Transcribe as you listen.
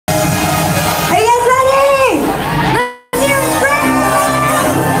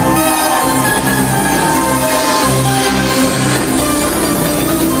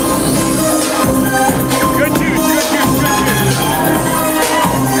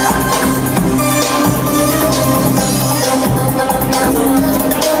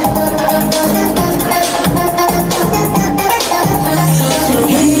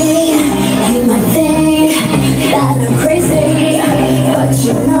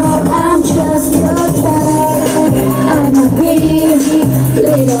I'm just your type. I'm a pretty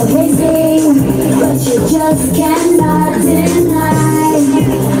little hazy, but you just cannot deny.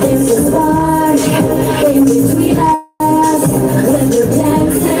 There's a spark in between us when you're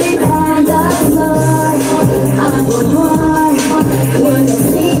dancing on the floor. I want more, wanna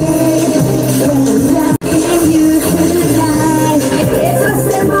see it when I'm loving you tonight. If I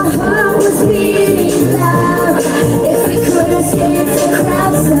said my heart was beating loud, if we could escape the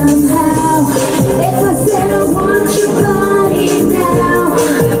crowd somehow, if I said I want your body now,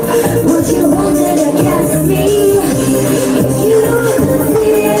 would you hold it against me? If you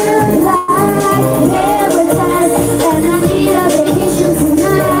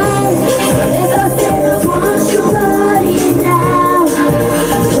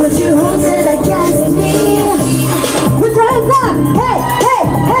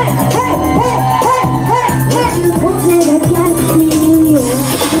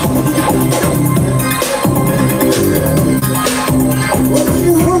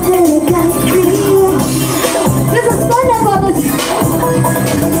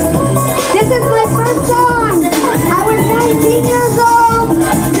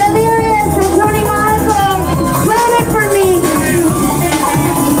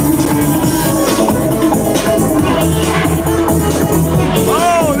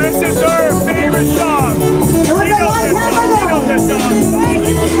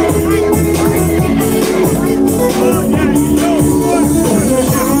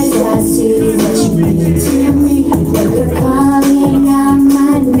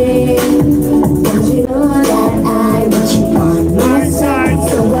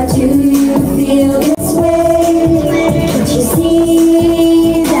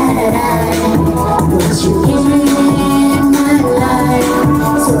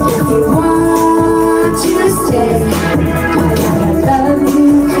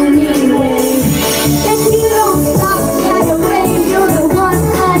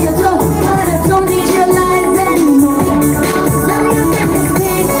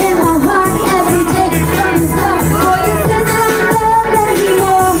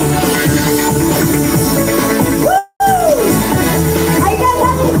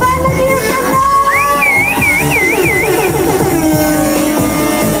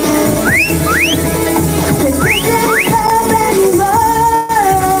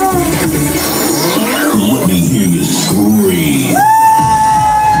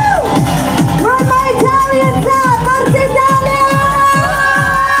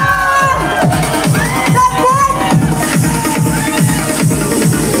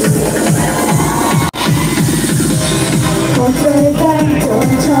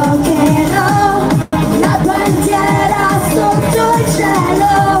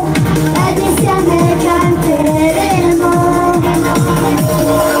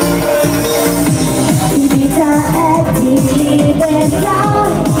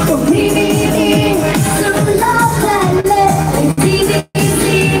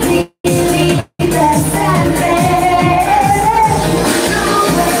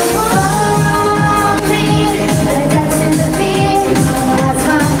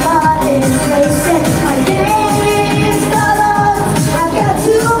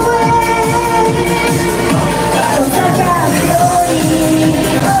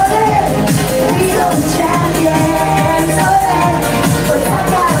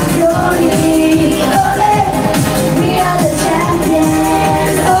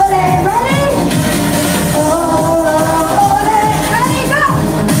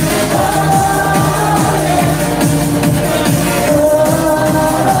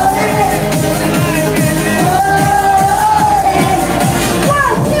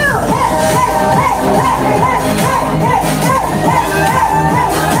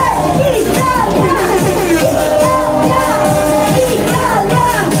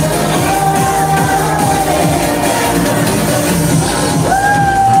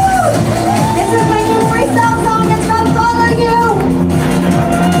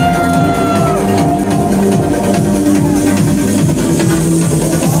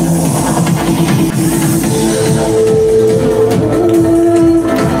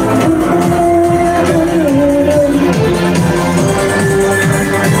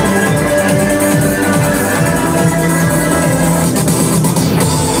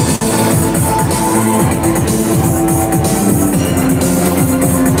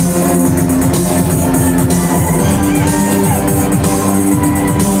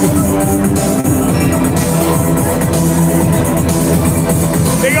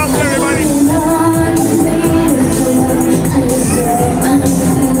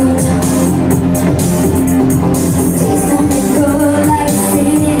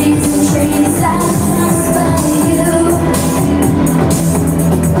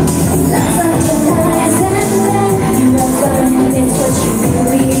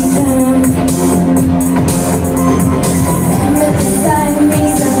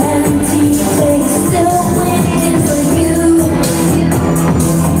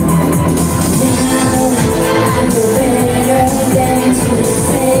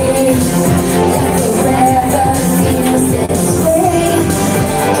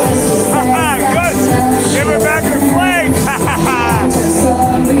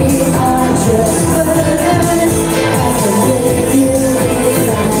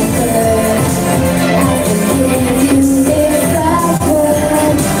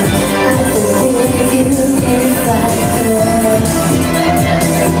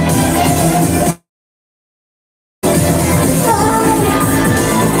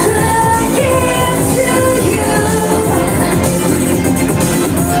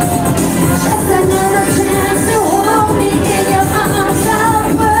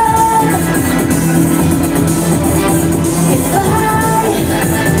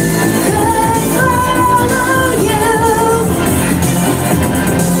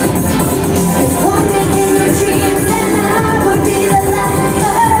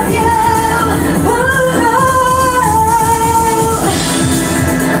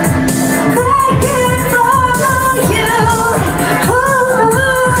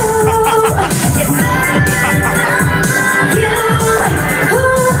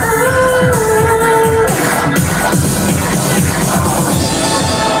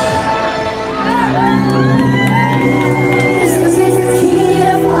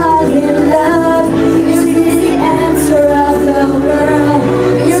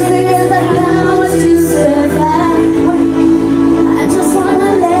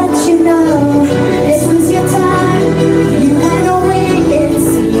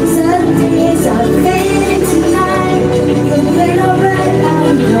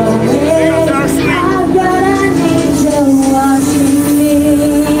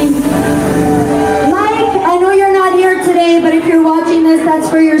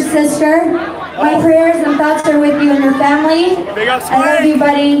your sister. My prayers and thoughts are with you and your family. Big ups, I love you,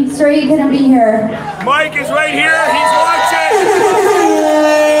 buddy. Sorry you couldn't be here. Mike is right here. He's watching.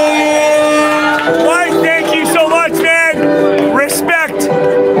 Mike, thank you so much, man. Respect.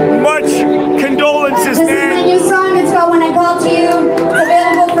 Much condolences, man. This is the new song. It's called When I Call to You. It's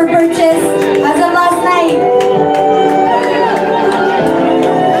available for purchase as of last night.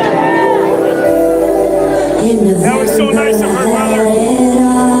 That was so nice of her, brother.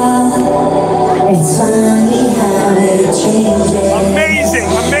 It's funny how it changes. Amazing,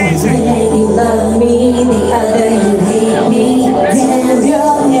 amazing. One day you love me, the other you hate me. Damn,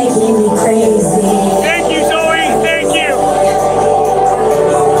 you're making me crazy. Thank you, Zoe. Thank you.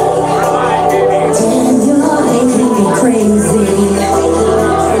 Damn, you're making me crazy.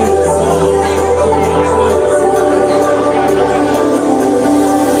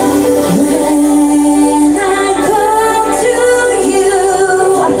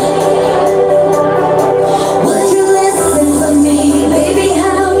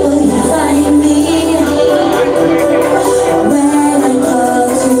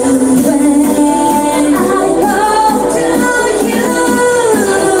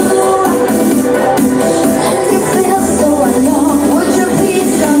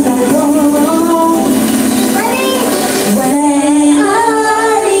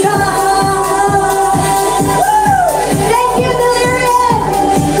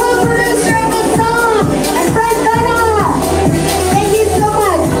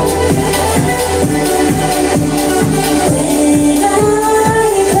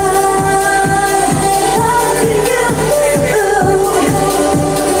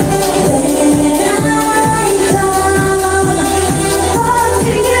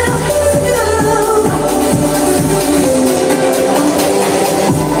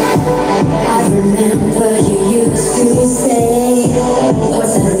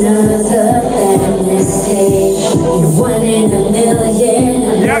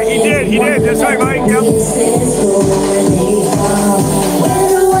 Yeah, he did. That's right, Mike. Yep.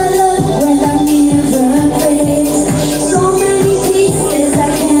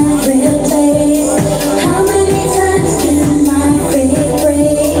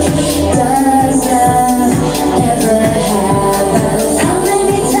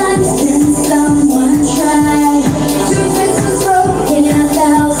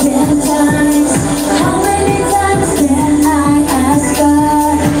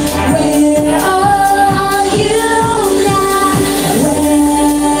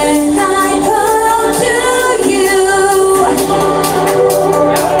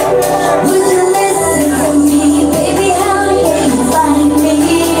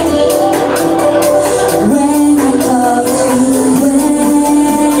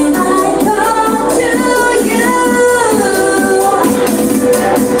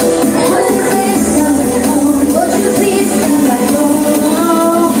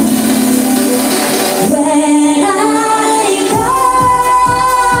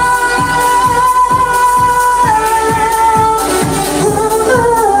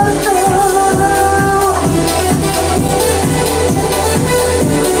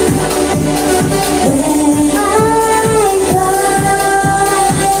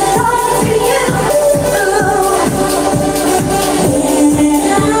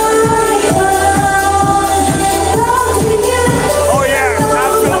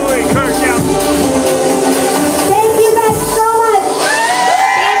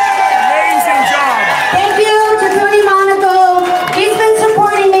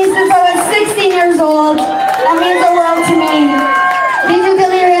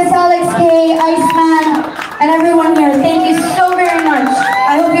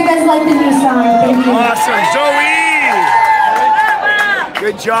 Awesome, Zoe!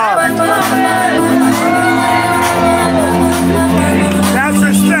 Good job. That's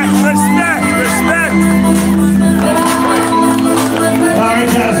respect, respect, respect. Alright,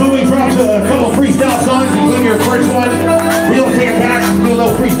 so we dropped a couple freestyle songs, including your first one. We'll take it back, do a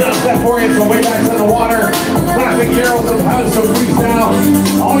little freestyle step for you, so Wayback's in the water. Classic Heroes of House of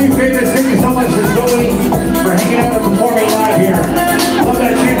Freestyle. All you favorites, thank you so much for Zoe, for hanging out and performing live here. Love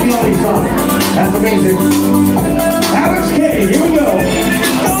that champion song. That's amazing. Alex K, here we go.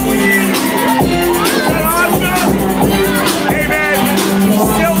 Hey man,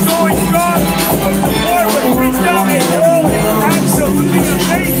 still going strong. Forward, freestyle, absolutely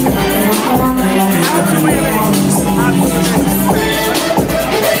amazing. Absolutely amazing.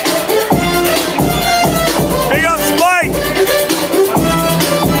 Big ups, Mike.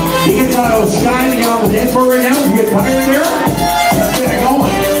 You get shining on the dance floor right now. You get tired in there. Let's get it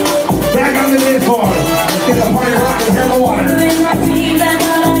going. Back on the dance floor. Let's get the party rocking here in the water.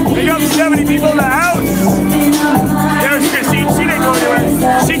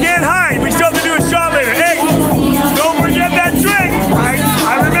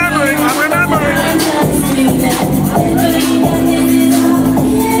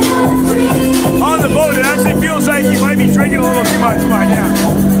 make it a little too much fun,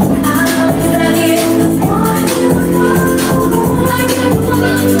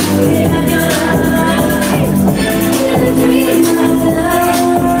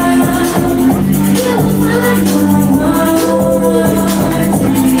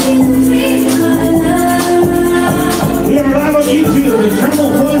 We are live on YouTube at Travel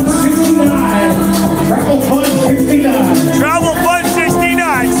Fun 69. Travel Fun 69. Travel Fun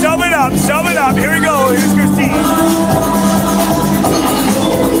 69. Sum it up. Here we go. Here's Christine.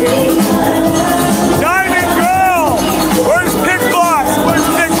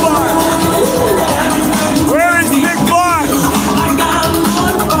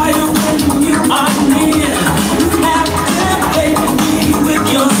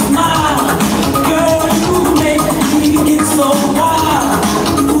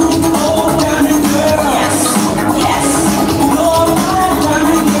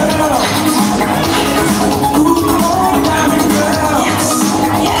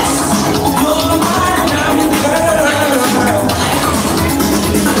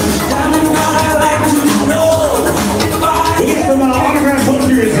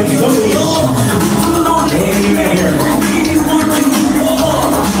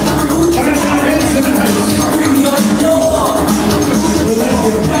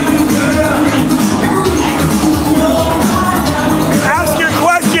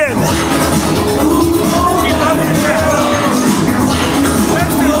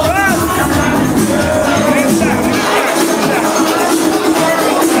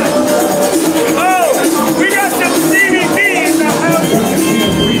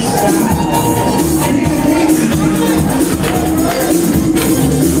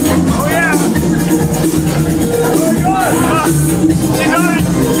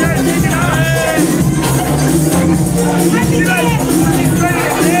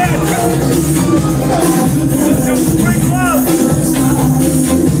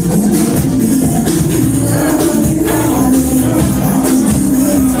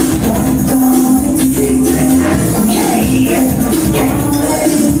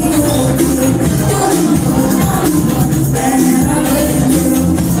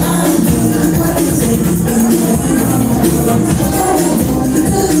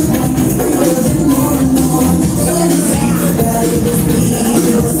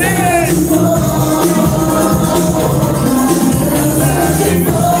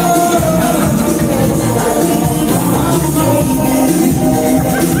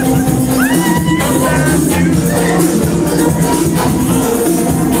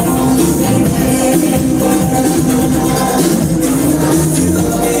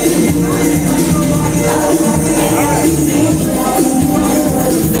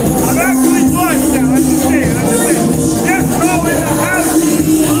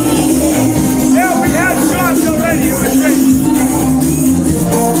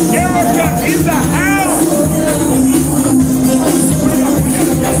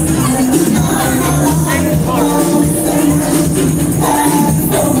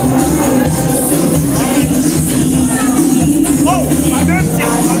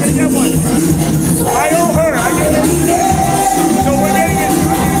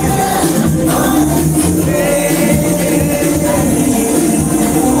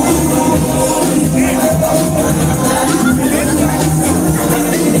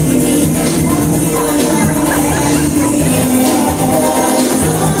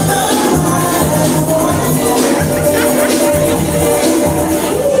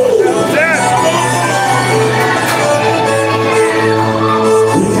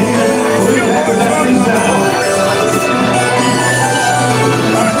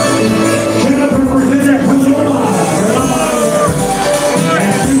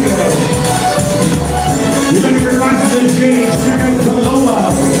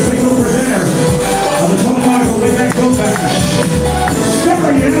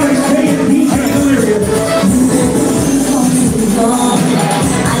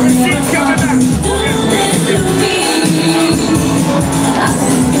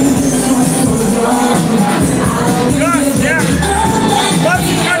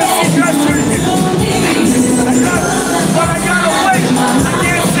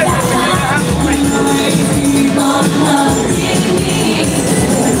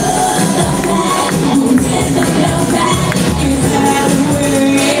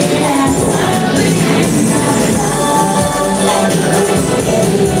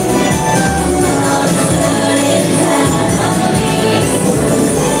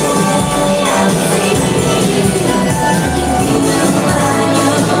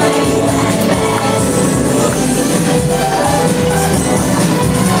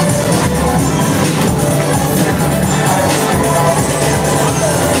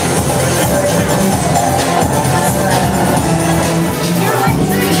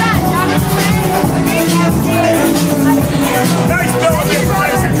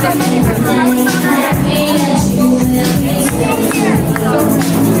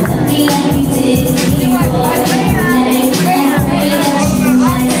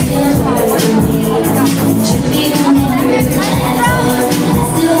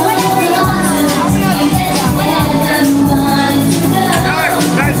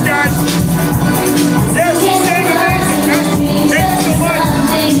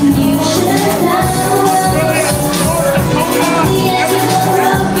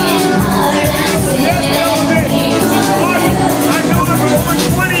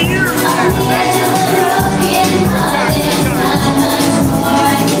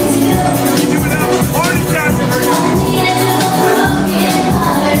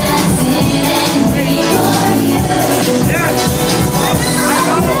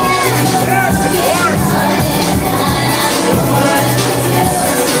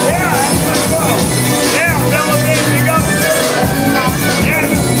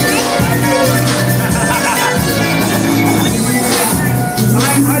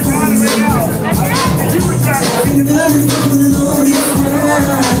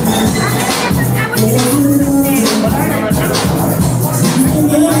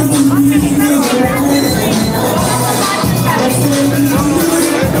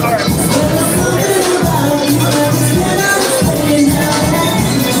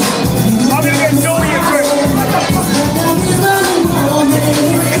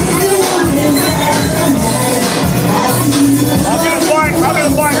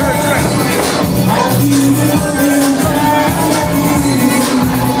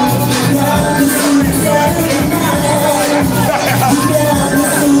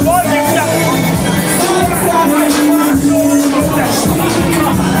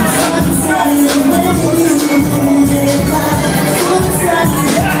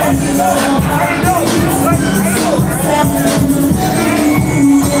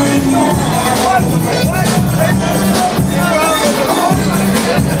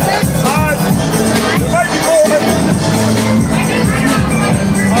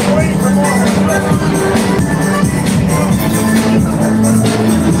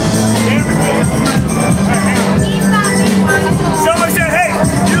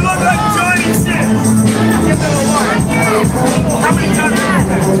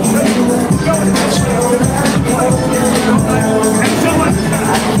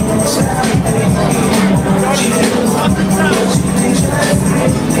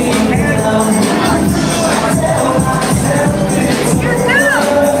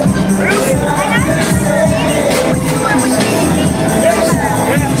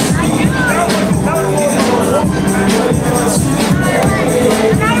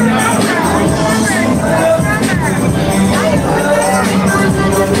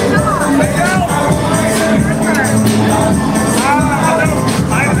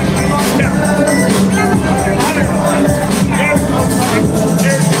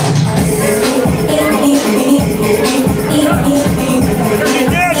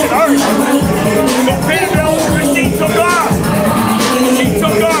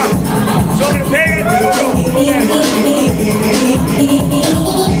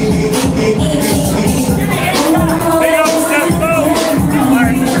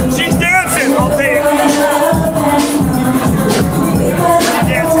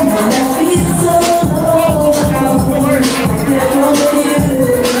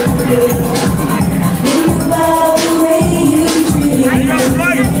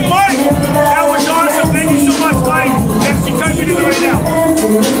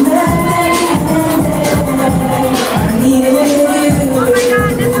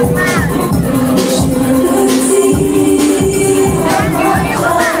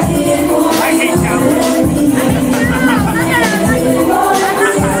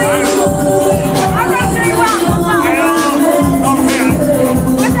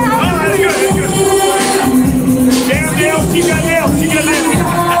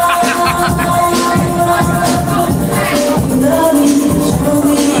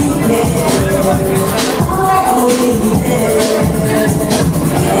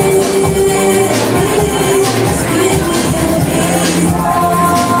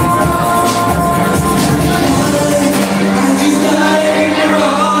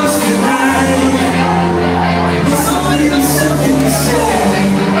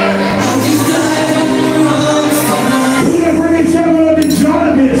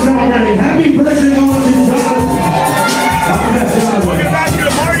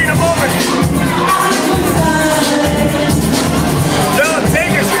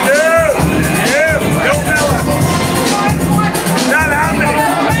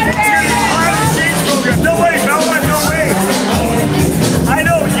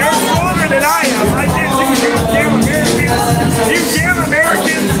 than I am. I can't think of you damn Americans. You damn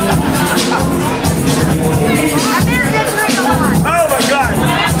Americans. Oh my God.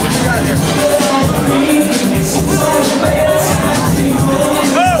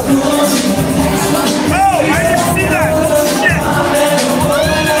 Oh, I didn't see that. Shit.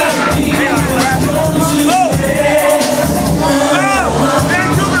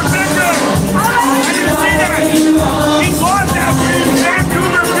 Vancouver Victor. I didn't see that. He lost that.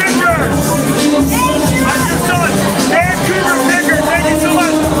 Vancouver Victor. I just saw it. Vancouver Victor. Thank you so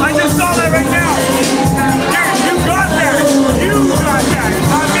much. I just saw that right now. Dude, you got that. You got that.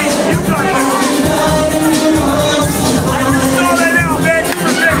 I mean, you got that. I just saw that now.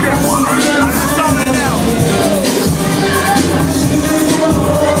 Vancouver Victor. I just saw that now.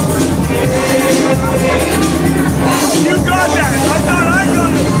 You got that. I thought I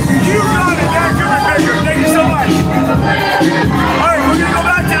got it. You got it, Vancouver Victor. Thank you so much. All right, we're going to go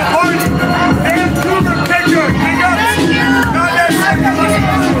back to the party. Vancouver Victor. Hang up. Not that second one.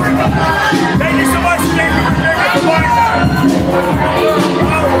 Thank you so much, Vancouver Victor, for buying that.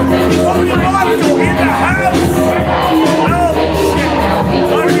 Oh, the Monaco in the house. Oh, shit.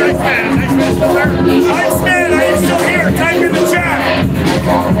 Oh, nice man. Nice man, sir. Nice man. Are you still here? Type in the chat.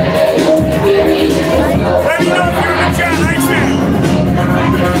 Let me know if you're in the chat. Nice man.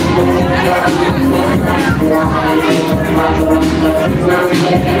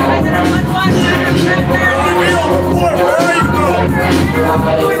 Where are you going?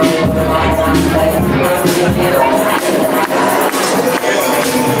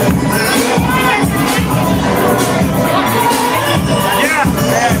 Yeah.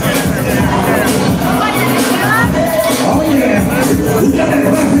 Oh yeah. We got that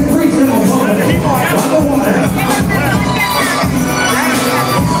classic freestyle on the water.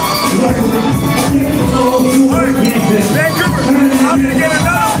 Vancouver, I'm gonna get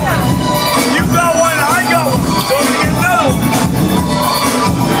another one. You got one, I got one. So I'm gonna get another one.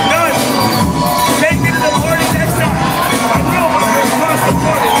 Done. Take me to the party next time. I will, but I'm gonna cross the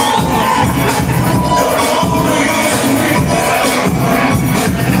party.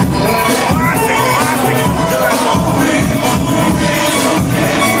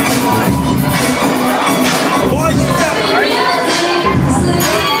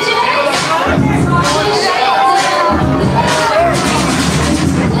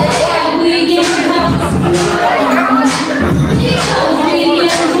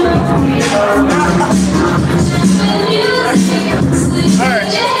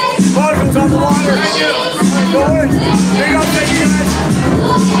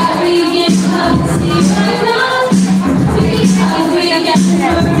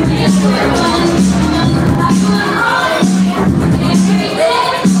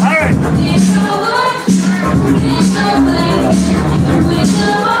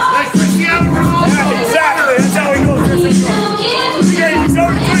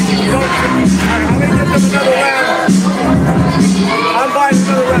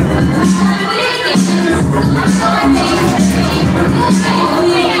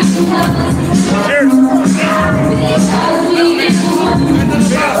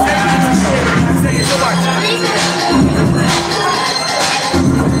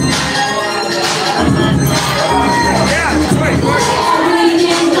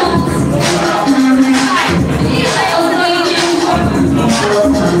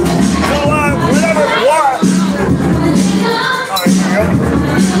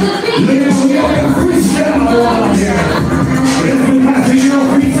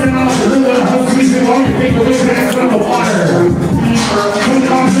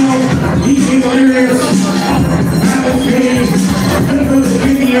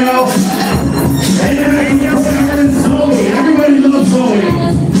 Everybody loves ZOE.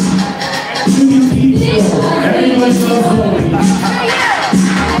 Everybody loves ZOE.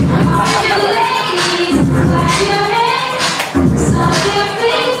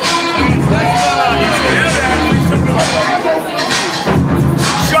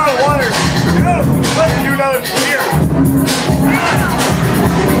 Shot of water. Let's do another here.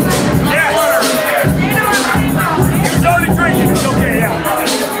 Yeah. It's already drinking. It's okay, yeah.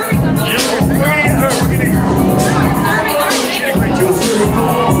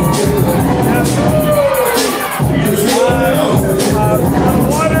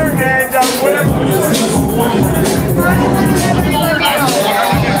 Water and What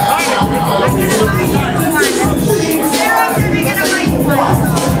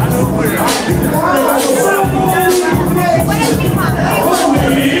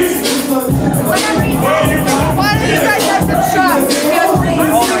is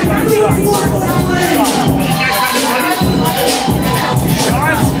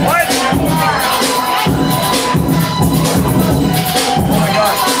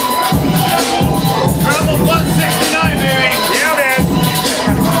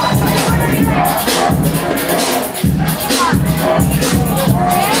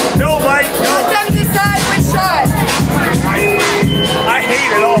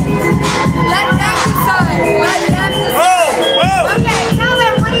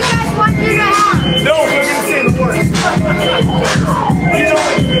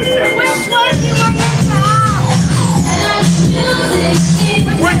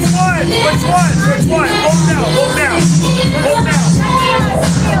Which one? Hold down.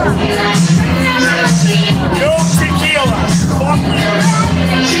 No tequila. Fuck you.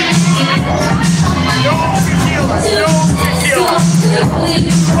 No tequila.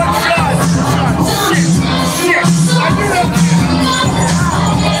 One shot. Shit.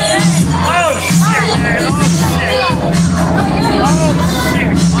 Oh shit, man.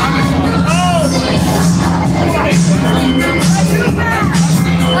 Oh shit.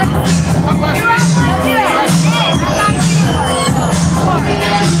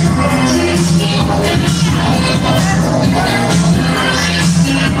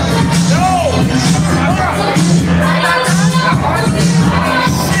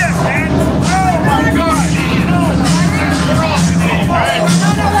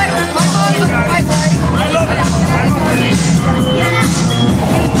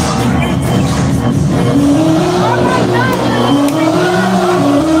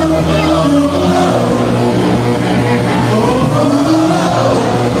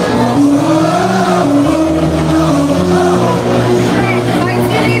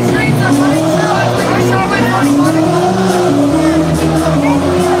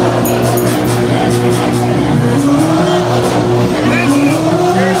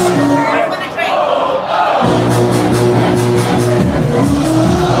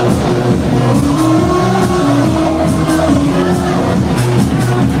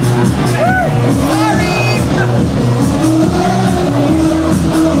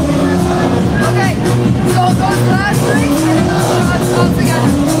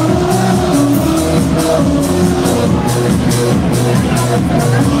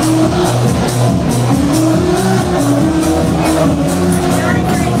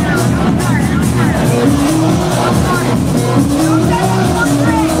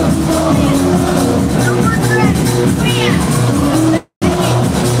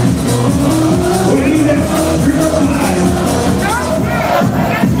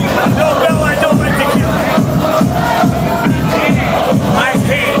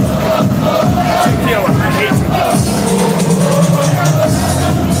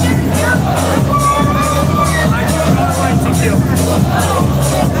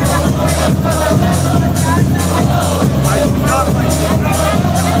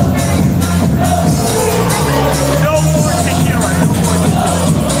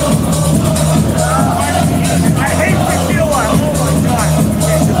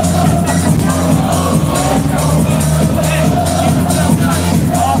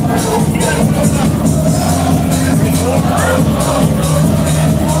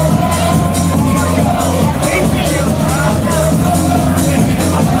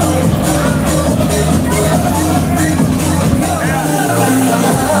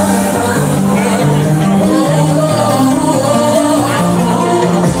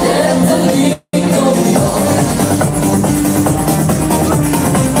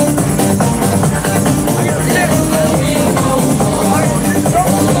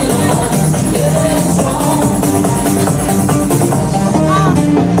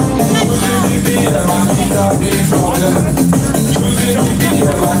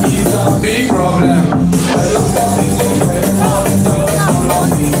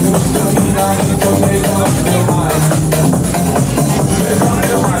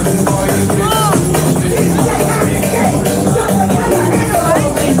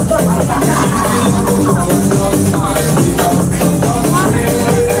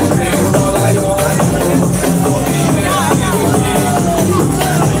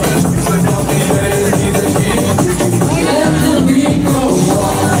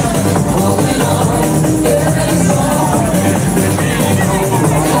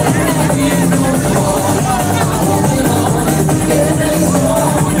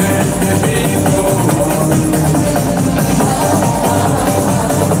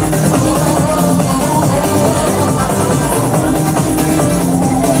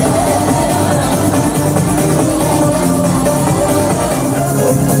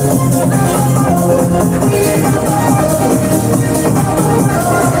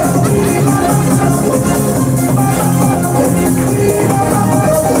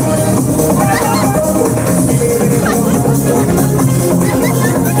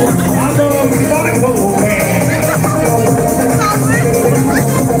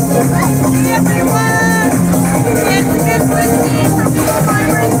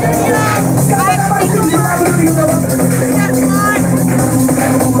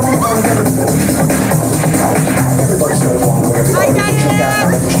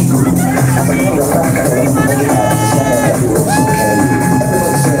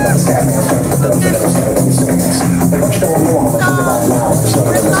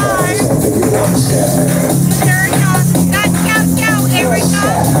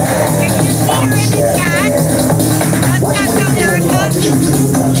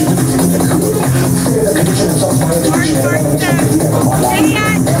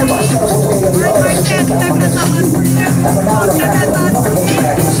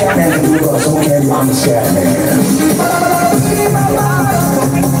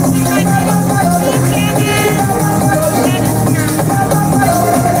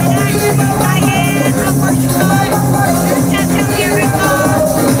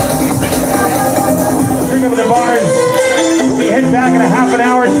 half an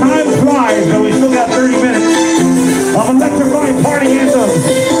hour. Time flies, but we still got 30 minutes of electrifying party anthems.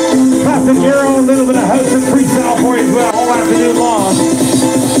 Classic Euro, a little bit of house and freestyle for you as well, all afternoon long.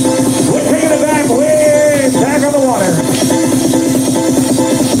 We're taking it back, way back on the water.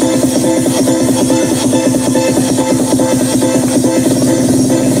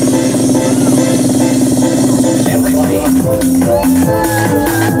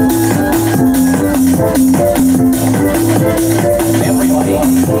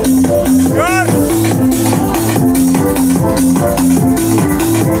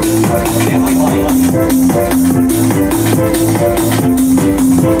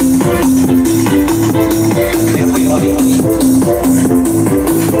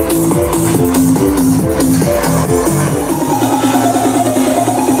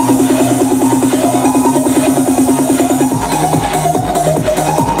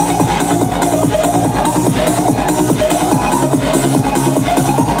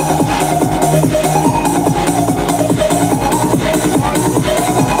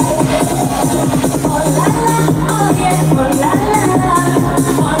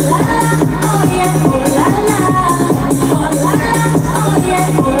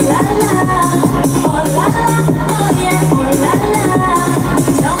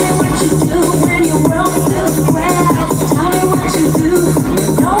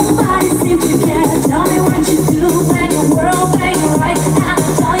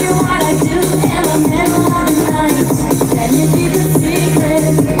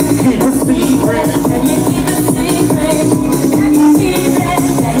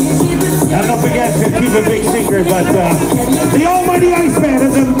 But the almighty Iceman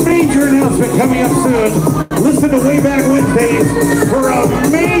has a major announcement coming up soon. Listen to Wayback Wednesdays for a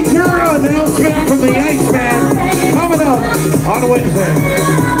major announcement from the Iceman coming up on Wednesday.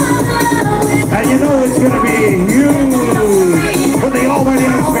 And you know it's going to be huge for the almighty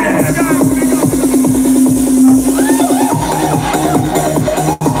Iceman.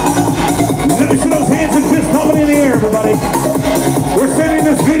 Finish those hands and fists coming in the air, everybody. We're sending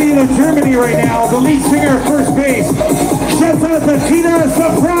this video to Germany right now. The lead singer of First Base. Shouts out to Tina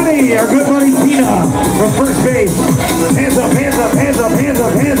Safrani, our good buddy Tina from First Base. Hands up, hands up, hands up, hands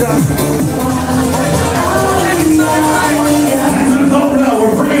up, hands up. That's what it's all about.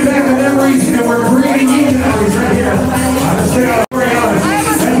 We're bringing back the memories and we're bringing you guys right here. I'm just saying,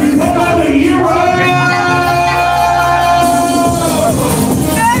 and we come out with Hero.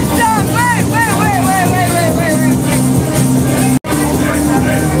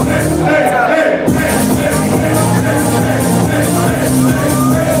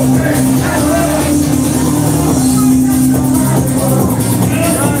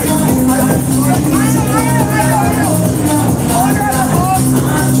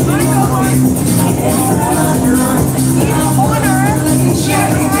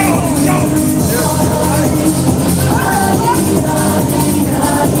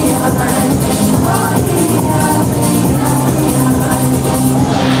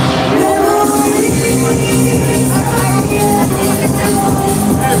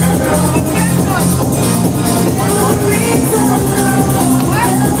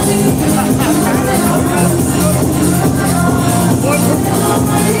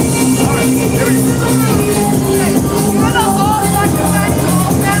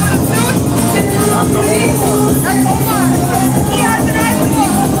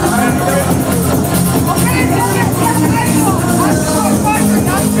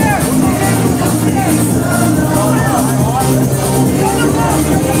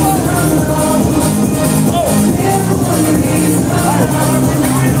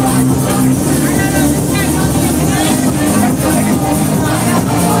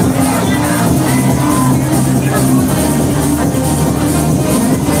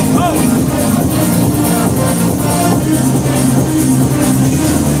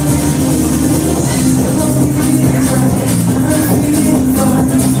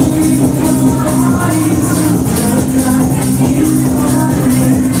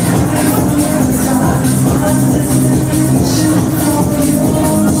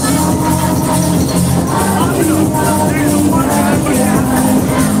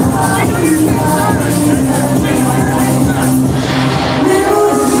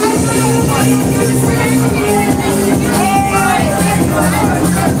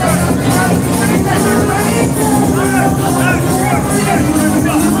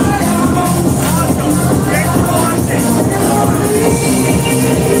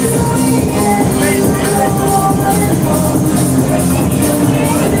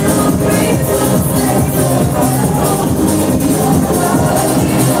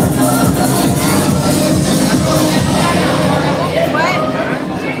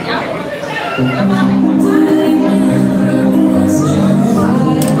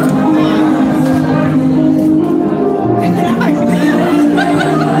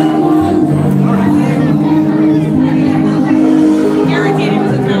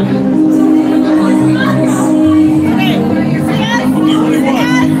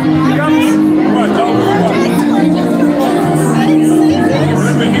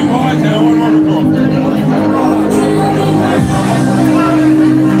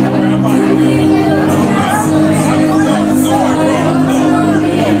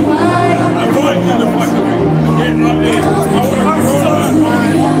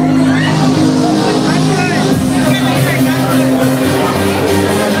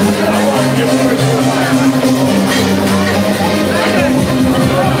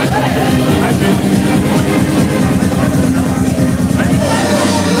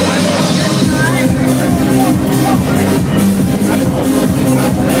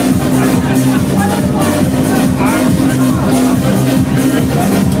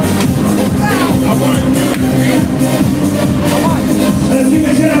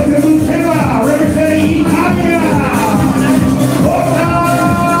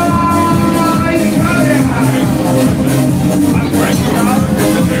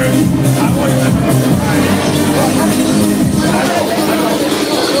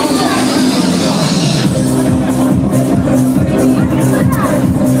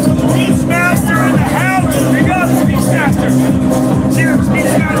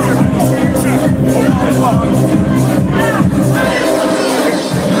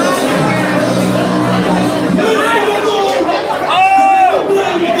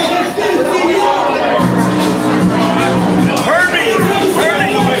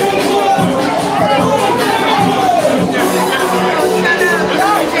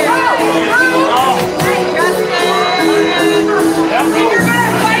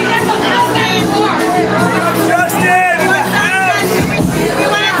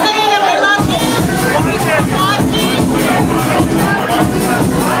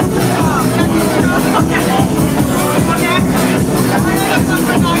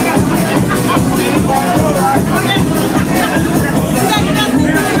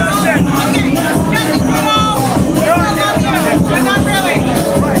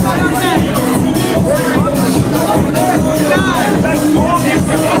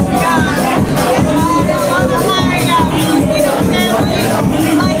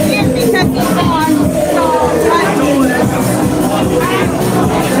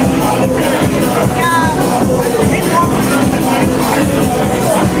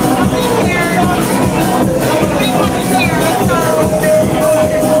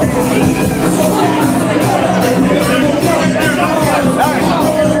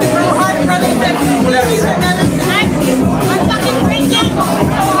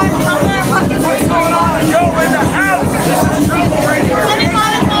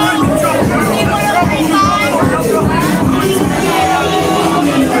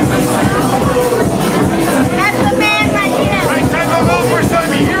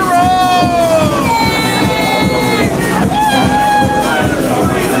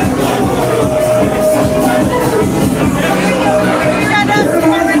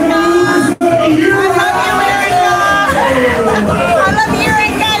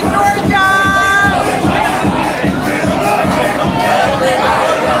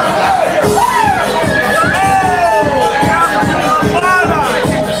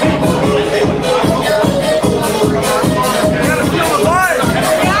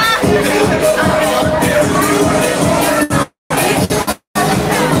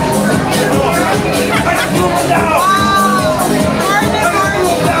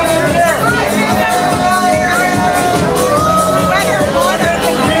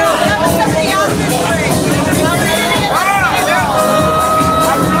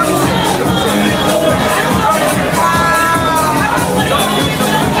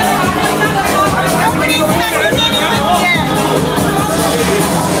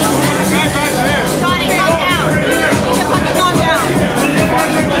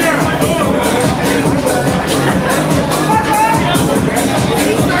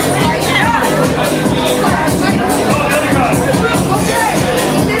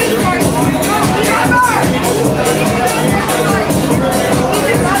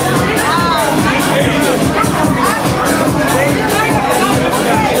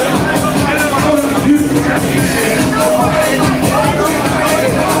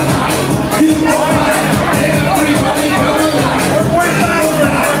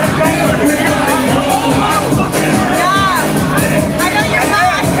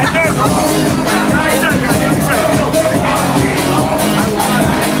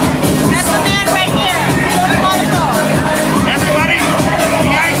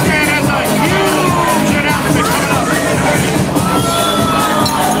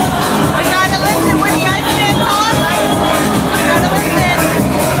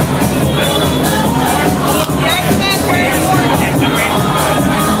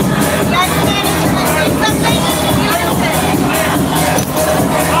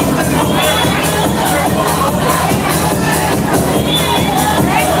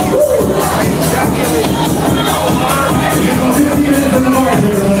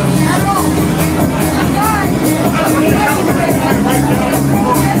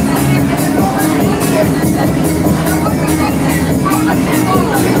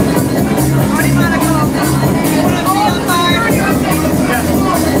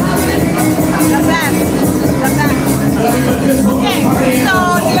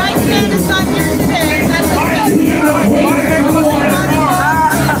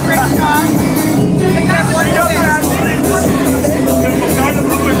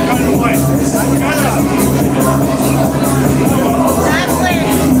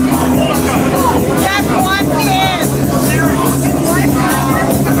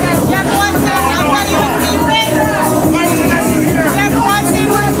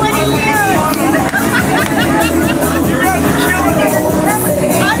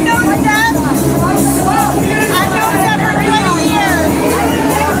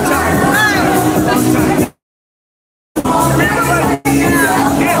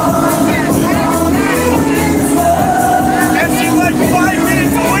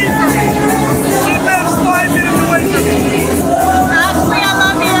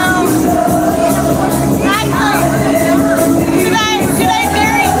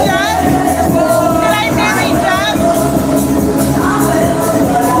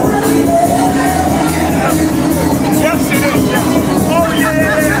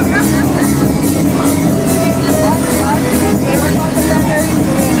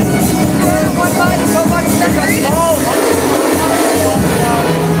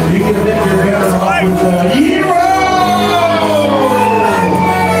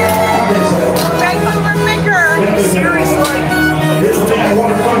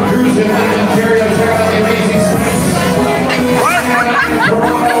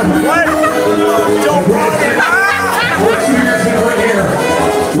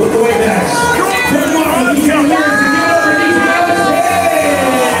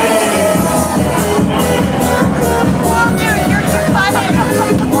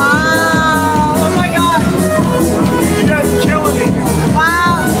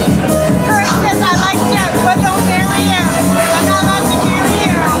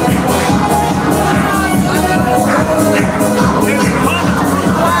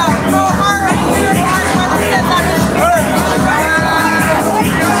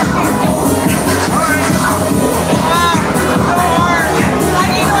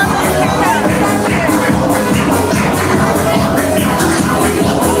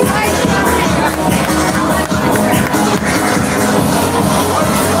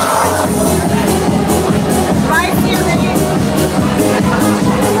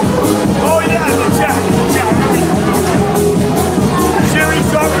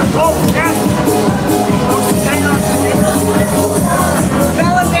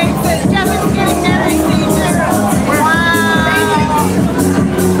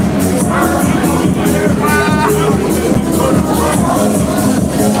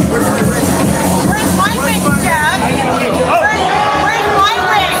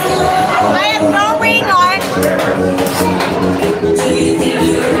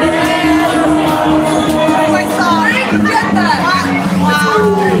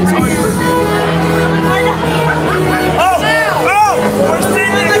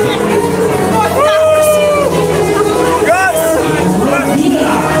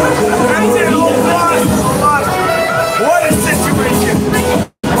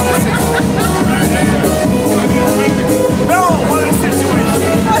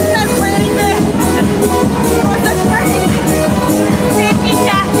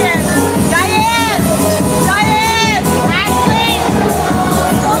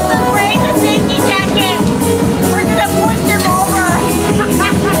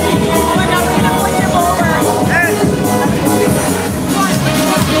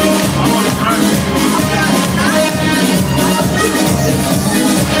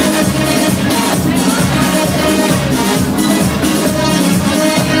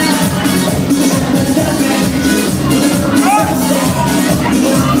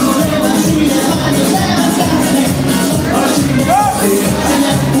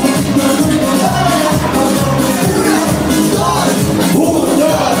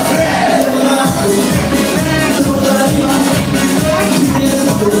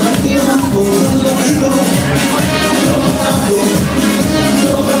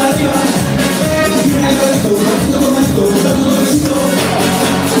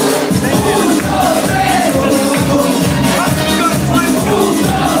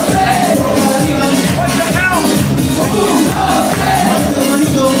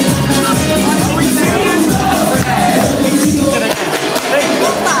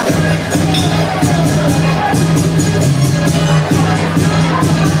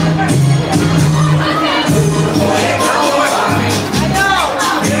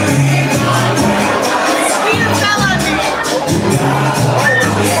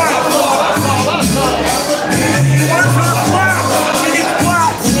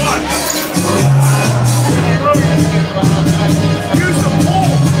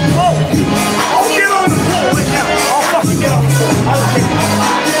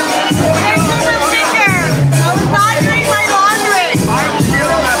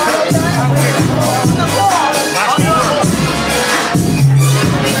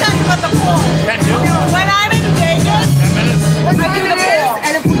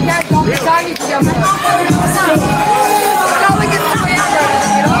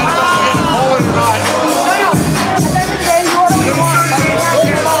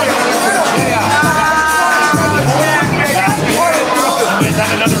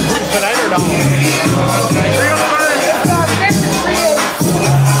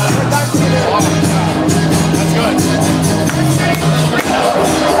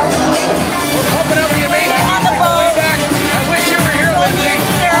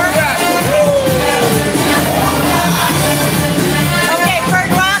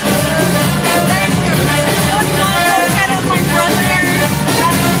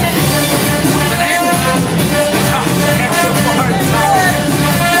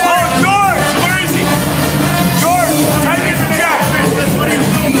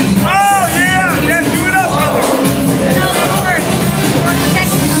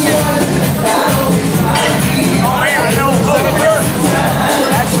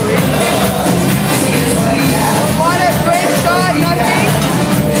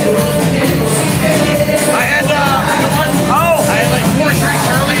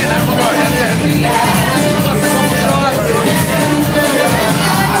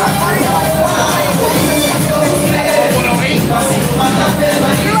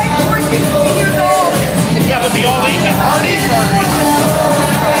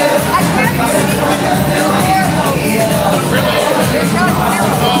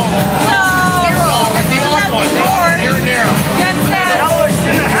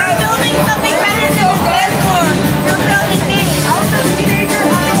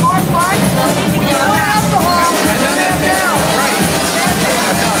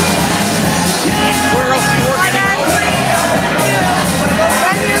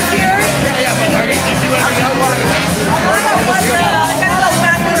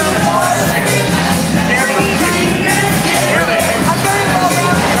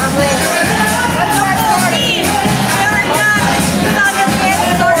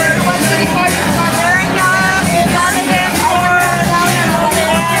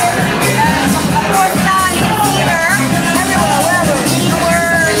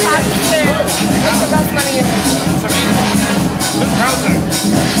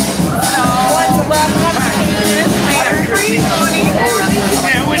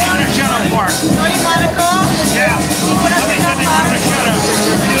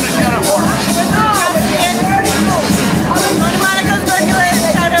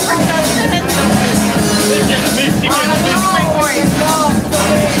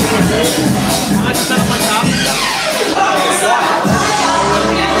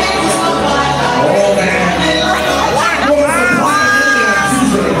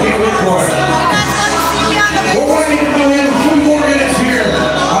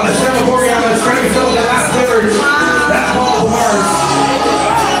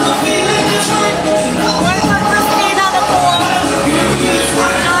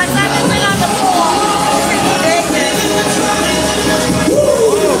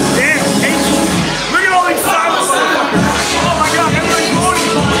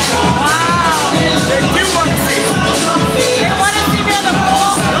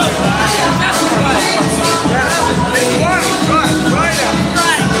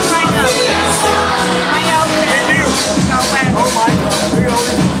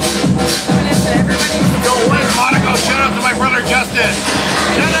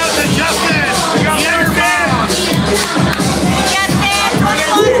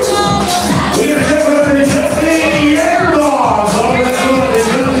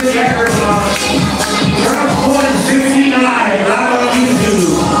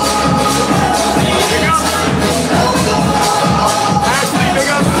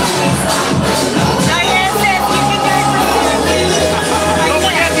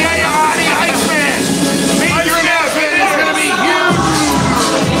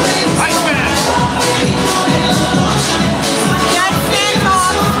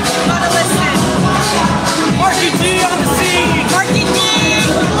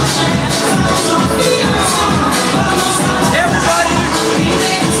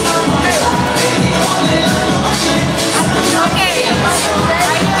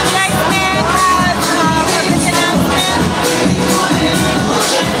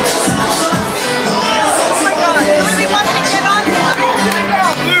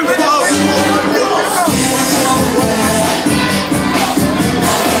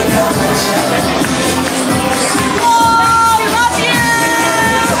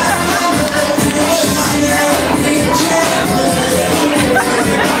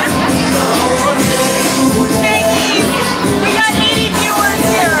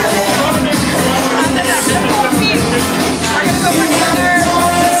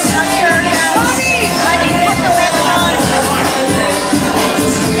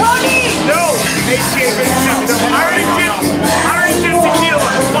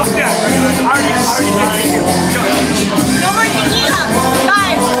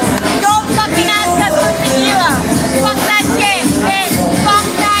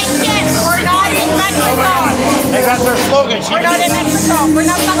 We're not in Mexico. We're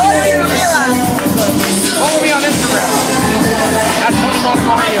not fucking in Manila. Follow me on Instagram. That's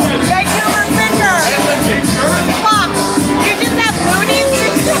Monaco Radio. Thank you for picture. Fuck. You just have booties?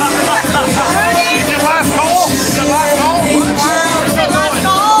 Booties? Is it last call? Is it last call? Is it last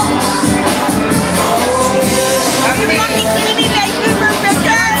call? Are you fucking kidding me? Vancouver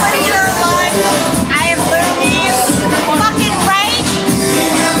picture? What are your life? I have booties. Fucking right?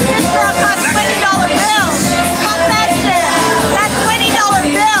 This girl costs $20 bills. Fuck that shit. That's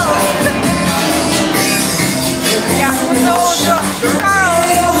 $20 bills. Yeah, so Carl,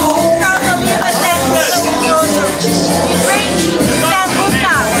 will be with that. He's great.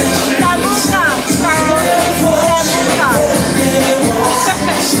 Sambuca. Sambuca. Carl. Sambuca.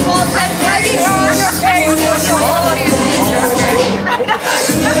 Well, that's ready on your face.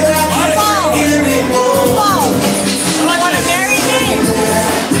 Paul, you want to marry me?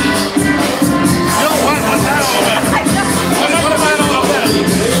 No, what's that all about? What am I all about?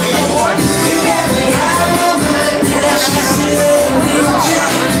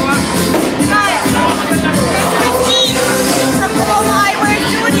 Christine from Global Eyewear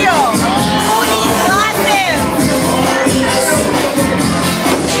Studio. Tony's glasses.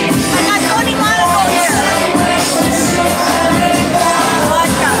 I got Tony Monaco here.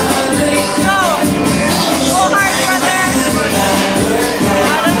 Vodka. Go. Go hard, brother.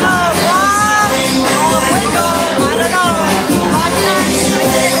 I don't know. Rob. Oh, Wingo. I don't know. Vodka.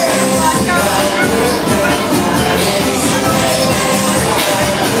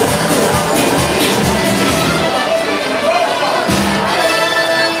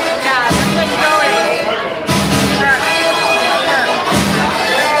 Yeah, this is going.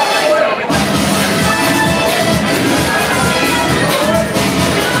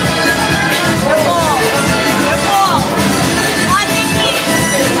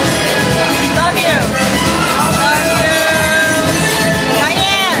 Love you. Love you.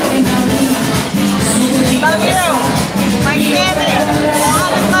 Diane. Love you. My family.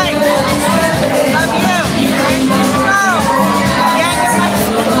 All of life. Love you. Girl. Yeah, you're my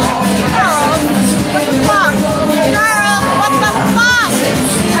girl. What the fuck? Girl, what the fuck?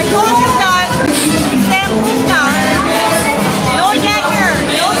 I told you guys. Sam Puka. No Jagger.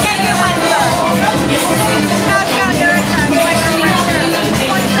 No Jagger went there. Not Jagger.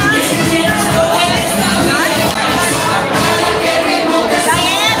 What's that?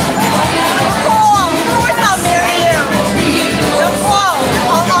 Diane? Cool. Of course I'll marry you. So cool.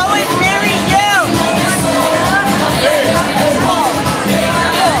 I'll always marry you. Cool.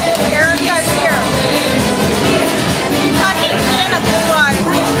 Erica's here. Fucking Santa Blue Eyes.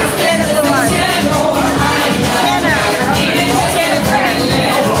 Santa Blue Eyes. Santa. Santa's here.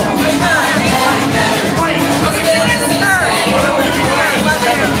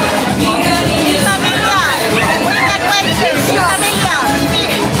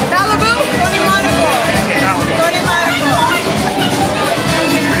 Malibu? Tony Monaco. Tony Monaco.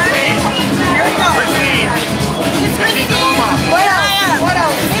 Here we go. It's Christine. What else? What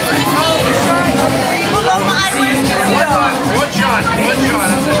else? It's Christine. Paloma Eyewear Studio. One shot. One shot.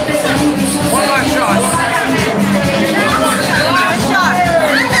 One last shot. Last shot.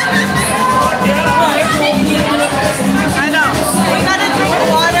 I know. We gotta drink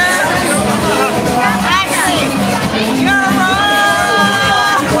water. Actually, you're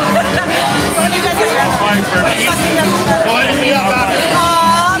wrong. What do you guys do? Go ahead and be up after.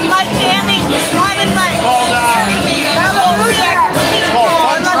 My family wanted my Called,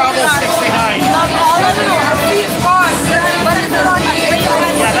 Fun Travel 69. love all of you. What is it on?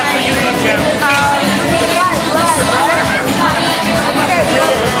 Yeah, that's the YouTube channel.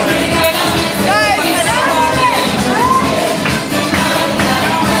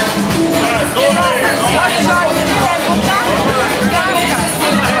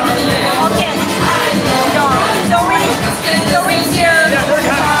 Okay. Zoe's here.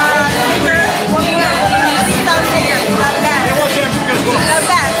 Not bad.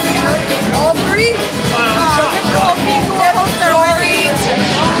 All three? All people are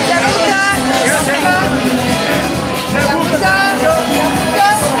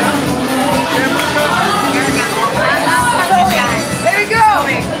there you go.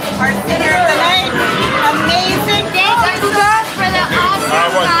 Our dinner tonight. Amazing. Thank you guys for the awesome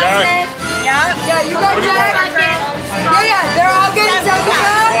classes. Yeah. Yeah, you got Jack. Yeah, they're all getting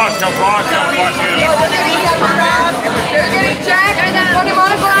Vodka. They're getting Jack and then Tony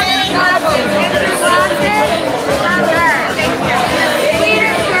Monaco and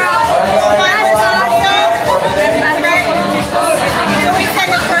Leader girl. So we said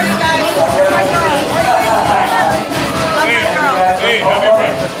it first, guys. Hey, happy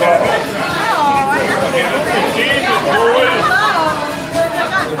breakfast. Oh, I have to. Jesus,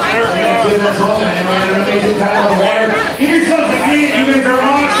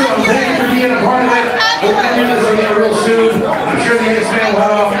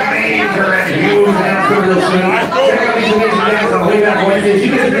 soon. Check out these amazing guys on Wayback Wednesdays.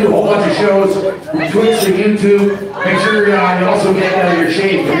 You guys do a whole bunch of shows from Twitch to YouTube. Make sure you also get your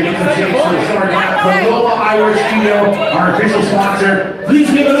shade. We're getting some shades for the summer camp from Lola Eyewear Studio, our official sponsor. Please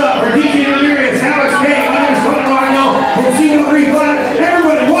give it up for DJ Delirious, Alex K, my name is Tony Mario, from CO3 Flat.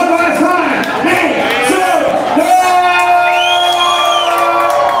 Everybody, one last time. Hey,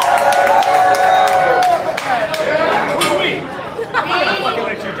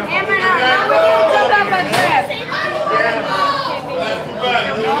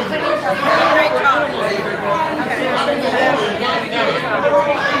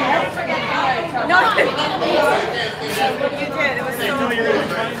 No, you did. It was so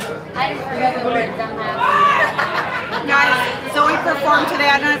I didn't forget the word. Guys, Zoe performed today.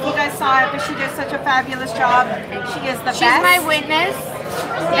 I don't know if you guys saw it, but she did such a fabulous job. She is the best. She's my witness.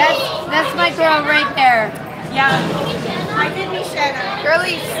 That's my girl right there. Yeah. I did meet Shannon.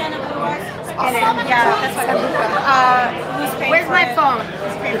 Girlie. Yeah, that's what who's paying Where's for my it? phone?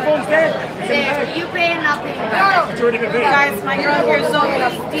 Your phone's dead. There, you pay nothing. It's already been paid. Guys, my girl here, Zoe.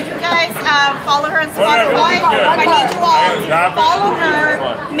 Did you guys follow her on Spotify? I need you all to follow her.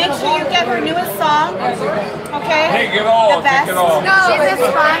 Make sure you get her newest song. Okay? Take it all. The best. Take it all. She's a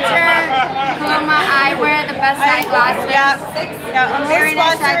sponsor. Paloma Eyewear, the best eyeglasses. Yeah, I'm Very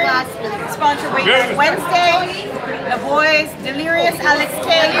nice sponsor. eyeglasses. Sponsor Wayback Wednesday. The boys, Delirious, Alex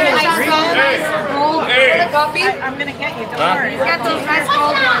K. I'm gonna get you. Don't worry. He's got those nice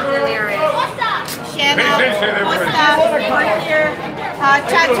gold ones, Delirious. Shanna, we're here.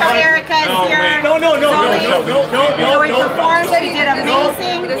 Cha-Cha Erica is here. No. Zoe performed. She did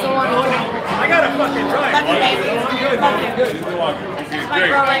amazing. I gotta fucking try. Love you, baby. Love you. This is my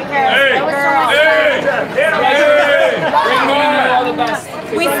girl right here.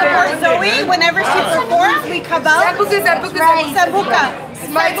 We support Zoe whenever she performs. We come out. Sambuca.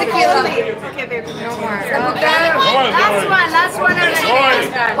 My tequila. Okay, baby. No more. Last one.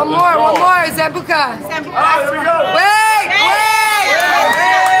 One more. Zabuka. There we go. Wait.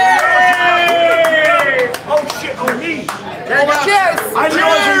 Oh shit, oh me. Cheers. I knew I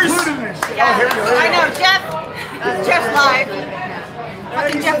was included in this. I know, Jeff's live.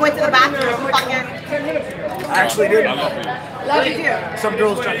 Fucking Jeff went to the bathroom. Fucking. I actually did. Love you too. Some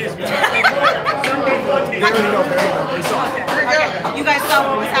girls tried to Okay. You guys saw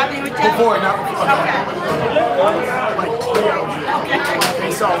what was happening with Jeff? before, not before. Okay.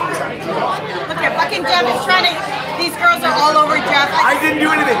 They saw what was happening. Look at fucking Jeff is trying to. These girls are all over Jeff. I didn't do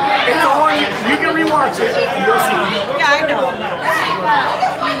anything. It's all on you. You can rewatch it. And you'll see. Yeah, I know.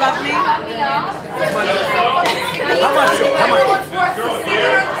 You love me? How much?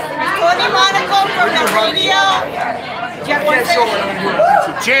 Tony Monaco from the radio. Jeff wants it.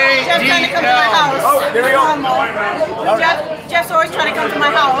 Jeff's trying to come to my house. Oh, there we go. Jeff's always trying to come to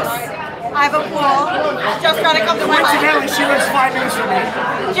my house. I have a pool. Jeff's trying to come to my house. Coincidentally, she lives 5 minutes from me.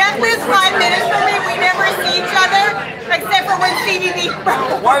 Jeff lives 5 minutes from me. We never see each other except for when CDB.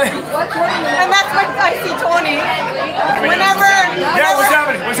 And that's when I see Tony. Whenever. Yeah, what's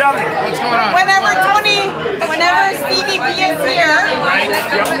happening? What's going on? Whenever CDB is here,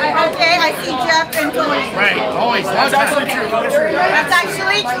 okay, I see Jeff and Tony. Right, always. That's actually true. That's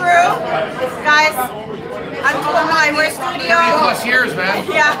actually true. Guys, I'm doing my Eyewear Studio. 20+ years, man.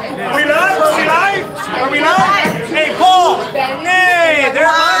 Yeah. Are we live? Are we live? Hey, Paul! Hey, there's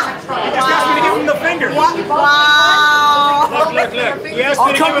live. You just asked me to give him the finger. Wow. Look. You asked me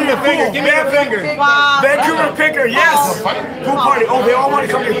to give him the finger. Give me the finger. Wow. Vancouver Picker, yes. Pool party. Oh, they all want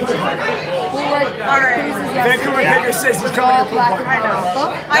to come to your pool party. Alright. Vancouver Picker says he's coming to your pool party.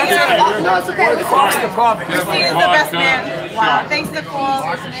 No, it's okay. Across the province. He is the best man. Wow. Thanks, Nicole.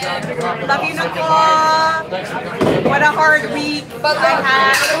 Love you, Nicole. What a hard week I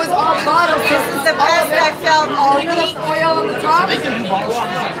had. It was all bottles. This is the best I felt all week. Oil on the top.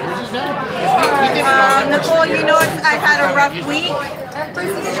 Nicole, you know I've had a rough week.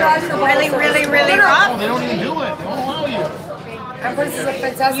 Really rough. They don't even do it. They won't allow you. Empress is a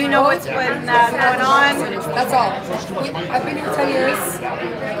fantastic. You know what's been going on. That's all. I've been here 10 years.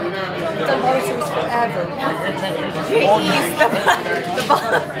 I've done water service forever.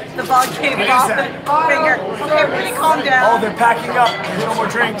 The ball came off the finger. Okay, everybody calm Oh, down. they're packing up. There's no more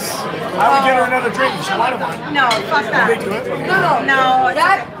drinks. I would get her another drink. She might have one. No, fuck that. They do it. No,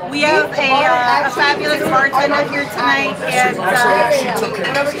 we have a fabulous bartender here tonight, and she took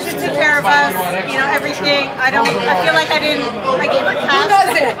care of us. You know, everything. I feel like I gave her cash.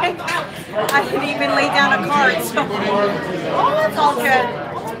 I didn't even lay down a card, so it's all good.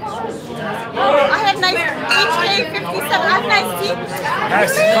 I have nice HK57. I have nice teeth.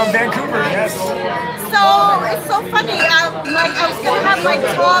 Yes, from Vancouver, yes. So it's so funny. I was gonna have my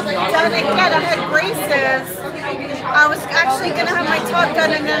top done again. I had braces. I was actually gonna have my top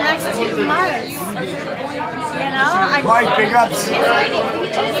done in the next 2 months. You know, Mike, big ups.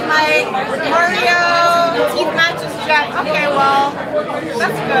 My Mario teeth matches Jack. Okay, well,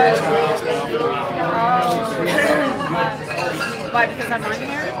 that's good. Why? Because I'm on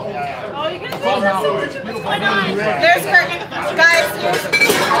here. There's her. Guys, here's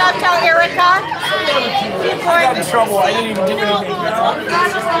tell Erica. I got in trouble. I didn't even do anything.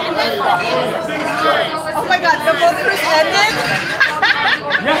 Oh my God, the boat cruise ended?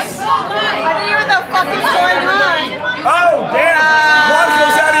 Yes. I didn't even know what is going on. Oh, damn.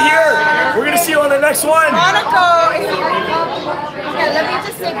 Monaco's out of here. We're going to see you on the next one. Monaco is here. Okay, let me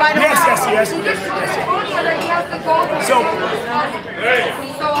just say bye to Yes. So,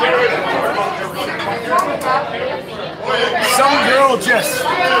 some girl just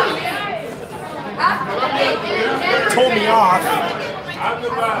told me off.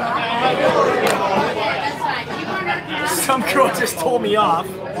 Some girl just told me off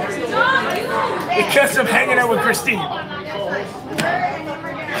because I'm hanging out with Christine.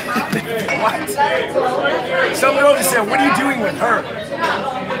 What? Some girl just said, what are you doing with her?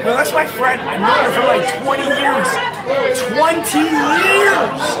 No, that's my friend. I've known her for like 20 years. 20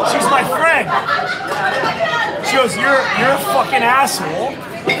 years! She's my friend. She goes, you're a fucking asshole.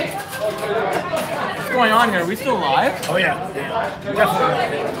 What's going on here? Are we still live? Oh yeah,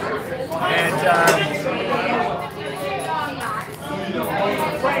 definitely. And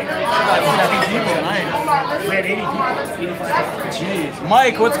we had 80 people. Jeez.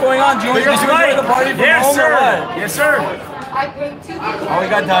 Mike, what's going on? Did you enjoy the party from home or what? Yes, sir. Oh, we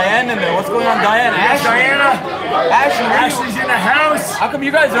got Diane in there. What's going on, Diane? Yes, Diana. Ashley's in the house. How come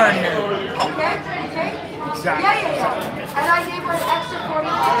you guys aren't here? Okay. Yeah. And I gave her an extra $40,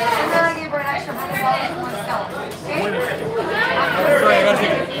 and then I gave her an extra $100 for myself.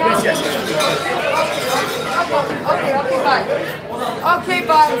 Yes. Okay,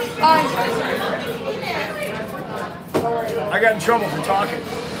 bye. I got in trouble for talking.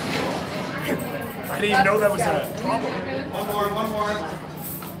 I didn't even know that was a problem. One more.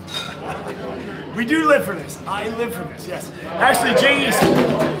 We do live for this. I live for this, yes. Actually, James,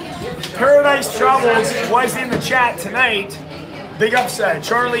 Paradise Travels was in the chat tonight. Big ups,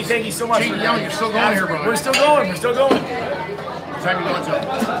 Charlie, thank you so much. You're still going here, brother. We're still going. What time are you going to?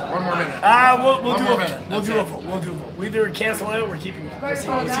 1 more minute. We'll do it. We either cancel it or we're keeping it.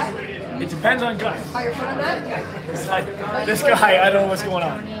 It depends on Gus. This guy, I don't know what's going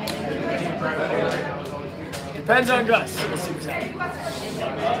on. Depends on Gus. Let's see what's happening.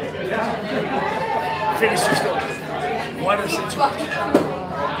 Finish your story. What a situation.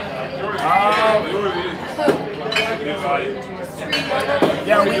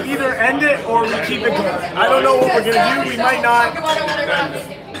 Yeah, we either end it or we keep it going. I don't know what we're going to do. We might not.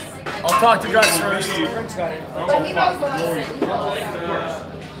 I'll talk to Gus first. We'll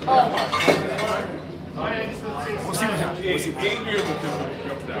see what happens.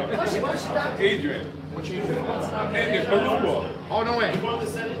 Adrian. Oh, no way.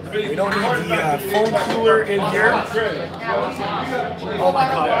 We don't need the foam cooler in here. Oh my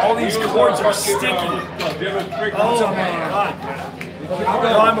God, all these cords are sticky. Oh my God.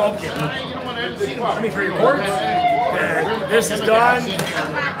 No, I'm okay. Let me for your cords. And this is done.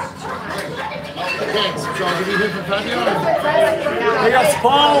 We got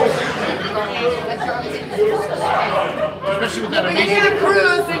Paul. Especially with that We get a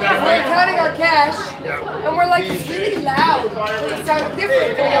cruise, we're counting our cash, and we're like, it's really loud. It sounds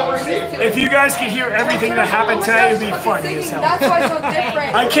different than what we're used to. If you guys could hear everything that happened tonight, it'd be funny as hell. That's why it's so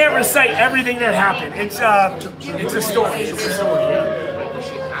different. I can't recite everything that happened. It's a story. It's a story.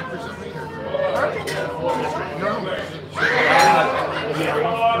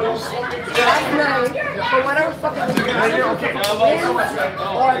 Last night, for whatever fucking reason,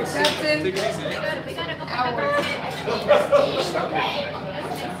 or accepting hours.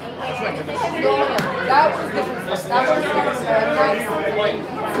 That was different. That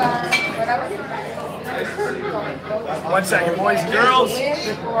was 1 second, boys and girls.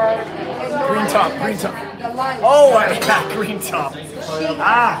 Green top. Oh, Yeah, green top.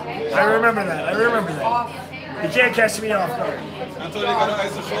 I remember that. You can't catch me off guard. Until you're gonna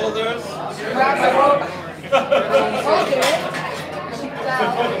ice the shoulders. grab the rope, hold it. She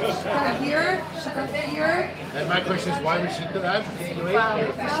comes here, she comes here. And my question is, why we should do that? She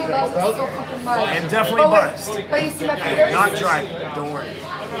loves it so fucking much. And definitely buzzed. But you see my fingers? Not driving, don't worry.